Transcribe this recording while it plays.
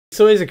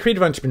So as a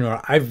creative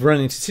entrepreneur, I've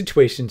run into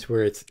situations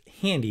where it's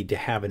handy to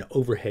have an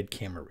overhead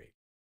camera rig.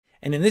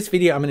 And in this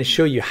video, I'm going to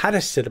show you how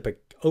to set up an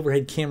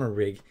overhead camera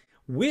rig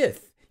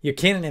with your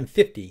Canon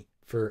M50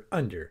 for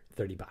under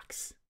 30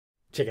 bucks.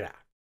 Check it out.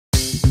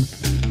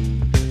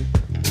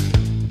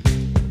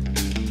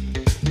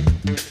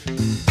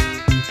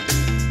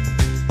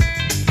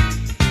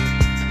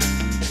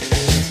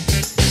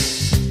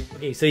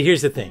 Okay, so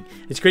here's the thing.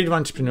 As a creative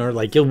entrepreneur,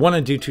 like you'll want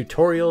to do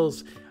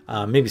tutorials,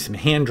 maybe some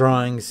hand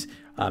drawings,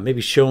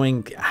 maybe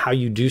showing how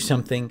you do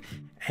something,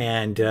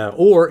 and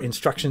or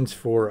instructions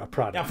for a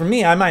product. Now for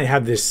me, I might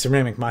have this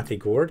ceramic mate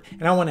gourd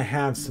and I want to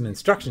have some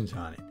instructions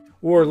on it.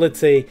 Or let's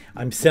say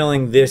I'm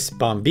selling this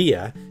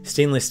bombilla,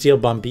 stainless steel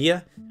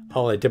bombilla,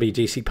 all at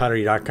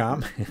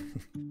wjcpottery.com.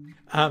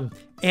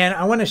 And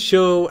I want to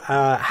show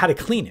how to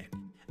clean it.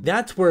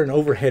 That's where an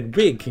overhead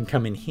rig can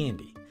come in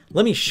handy.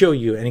 Let me show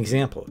you an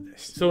example of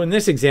this. So in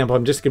this example,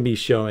 I'm just going to be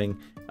showing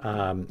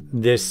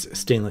this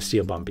stainless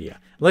steel bombilla.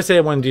 Let's say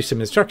I want to do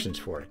some instructions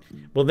for it.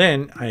 Well,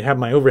 then I have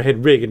my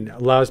overhead rig and it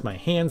allows my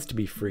hands to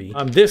be free.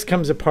 This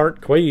comes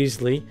apart quite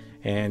easily.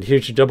 And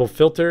here's your double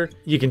filter.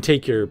 You can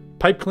take your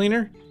pipe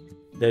cleaner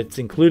that's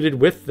included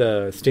with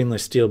the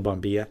stainless steel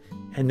bombilla,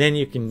 and then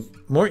you can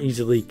more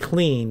easily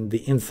clean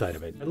the inside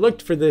of it. I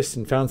looked for this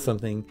and found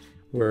something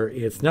where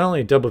it's not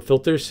only a double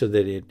filter so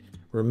that it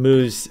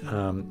removes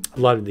a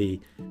lot of the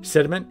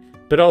sediment,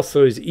 but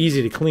also is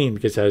easy to clean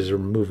because it has a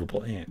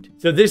removable end.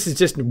 So this is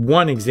just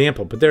one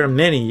example, but there are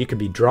many. You could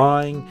be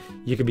drawing,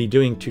 you could be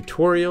doing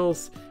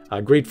tutorials,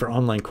 great for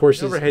online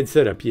courses. Overhead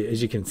setup,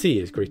 as you can see,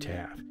 is great to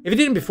have. If you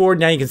didn't before,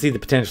 now you can see the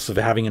potentials of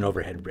having an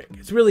overhead rig.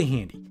 It's really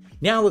handy.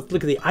 Now let's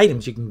look at the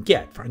items you can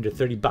get for under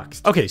 30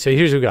 bucks. Okay, so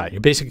here's what we got.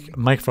 Your basic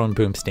microphone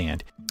boom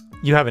stand.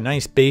 You have a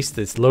nice base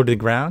that's low to the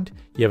ground.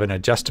 You have an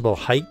adjustable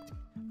height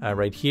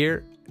right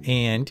here.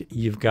 And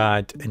you've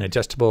got an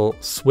adjustable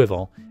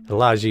swivel. It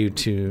allows you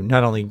to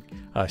not only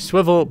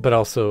swivel, but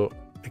also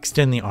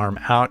extend the arm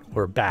out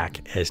or back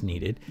as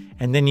needed.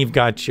 And then you've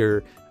got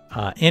your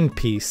end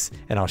piece,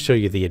 and I'll show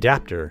you the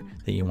adapter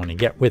that you want to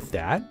get with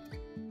that.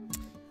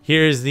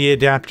 Here's the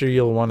adapter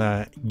you'll want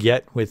to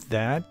get with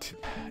that.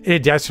 It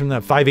adapts from the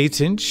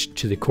 5/8 inch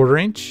to the 1/4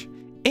 inch,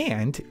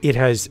 and it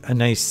has a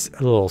nice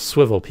little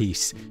swivel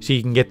piece, so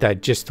you can get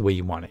that just the way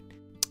you want it.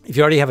 If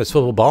you already have a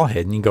swivel ball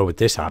head, and you go with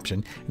this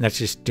option, and that's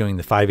just doing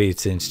the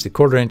 5/8 inch to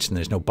 1/4 inch, and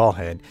there's no ball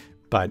head,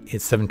 but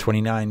it's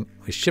 $7.29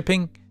 with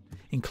shipping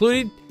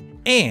included.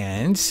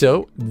 And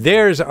so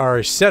there's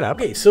our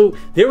setup. Okay, so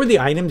there were the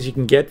items you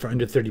can get for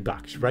under 30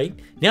 bucks, right?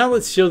 Now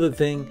let's show the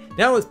thing.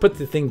 Now let's put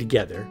the thing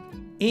together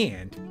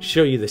and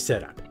show you the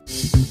setup.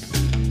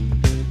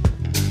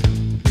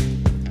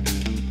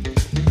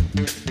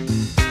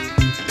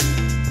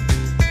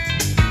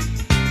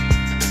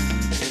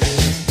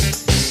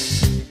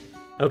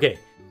 Okay,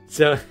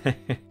 so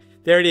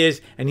there it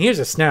is, and here's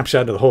a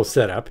snapshot of the whole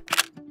setup.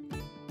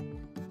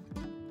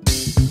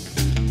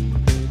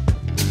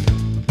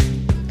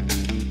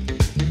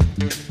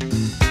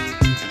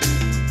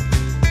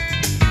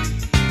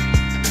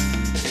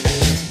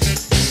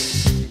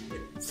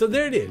 So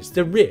there it is,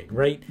 the rig,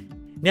 right?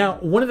 Now,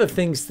 one of the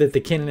things that the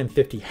Canon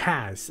M50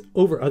 has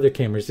over other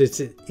cameras is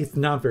it's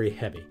not very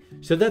heavy.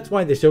 So that's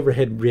why this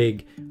overhead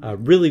rig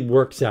really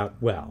works out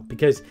well,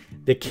 because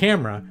the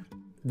camera,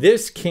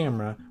 this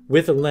camera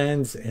with a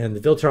lens and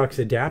the Viltrox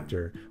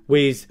adapter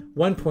weighs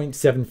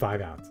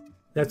 1.75 ounces.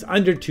 That's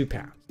under 2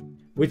 pounds,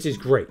 which is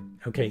great.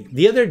 Okay,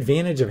 the other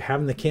advantage of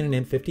having the Canon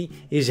M50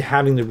 is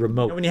having the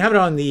remote. Now, when you have it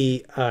on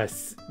the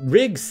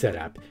rig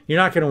setup, you're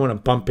not going to want to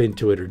bump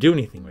into it or do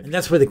anything with it. And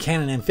that's where the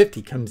Canon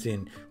M50 comes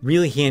in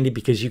really handy,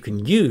 because you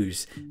can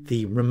use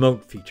the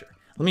remote feature.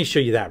 Let me show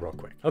you that real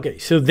quick. Okay,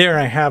 so there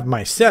I have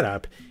my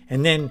setup,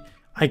 and then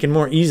I can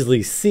more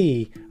easily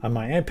see on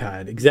my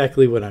iPad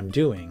exactly what I'm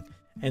doing.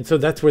 And so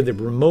that's where the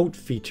remote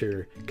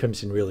feature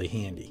comes in really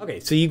handy. Okay,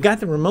 so you've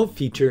got the remote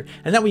feature,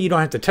 and that way you don't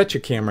have to touch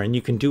your camera and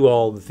you can do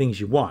all the things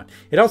you want.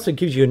 It also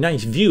gives you a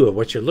nice view of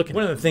what you're looking at.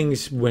 One of the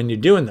things when you're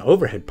doing the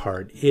overhead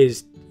part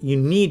is you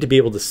need to be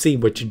able to see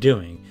what you're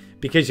doing,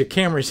 because your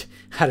camera's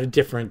at a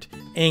different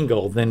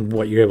angle than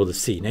what you're able to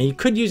see. Now you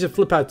could use a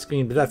flip out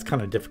screen, but that's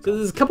kind of difficult.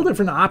 There's a couple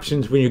different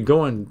options when you're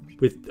going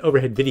with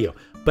overhead video,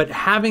 but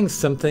having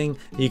something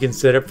that you can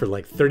set up for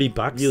like 30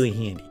 bucks, really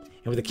handy.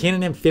 And with the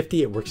Canon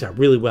M50, it works out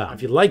really well.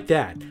 If you like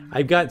that,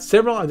 I've got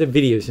several other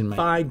videos in my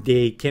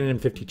 5-day Canon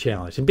M50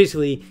 challenge. And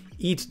basically,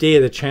 each day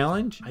of the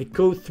challenge, I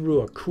go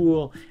through a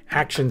cool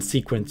action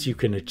sequence you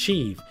can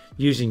achieve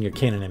using your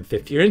Canon M50.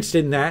 If you're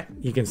interested in that,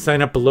 you can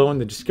sign up below in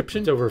the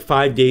description. It's over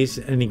 5 days.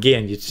 And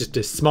again, it's just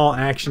a small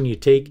action you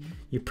take.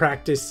 You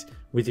practice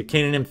with your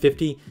Canon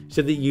M50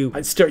 so that you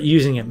start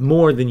using it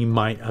more than you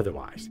might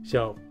otherwise.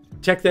 So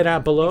check that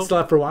out below. Thanks a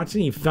lot for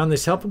watching. If you found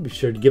this helpful, be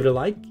sure to give it a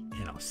like,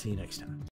 and I'll see you next time.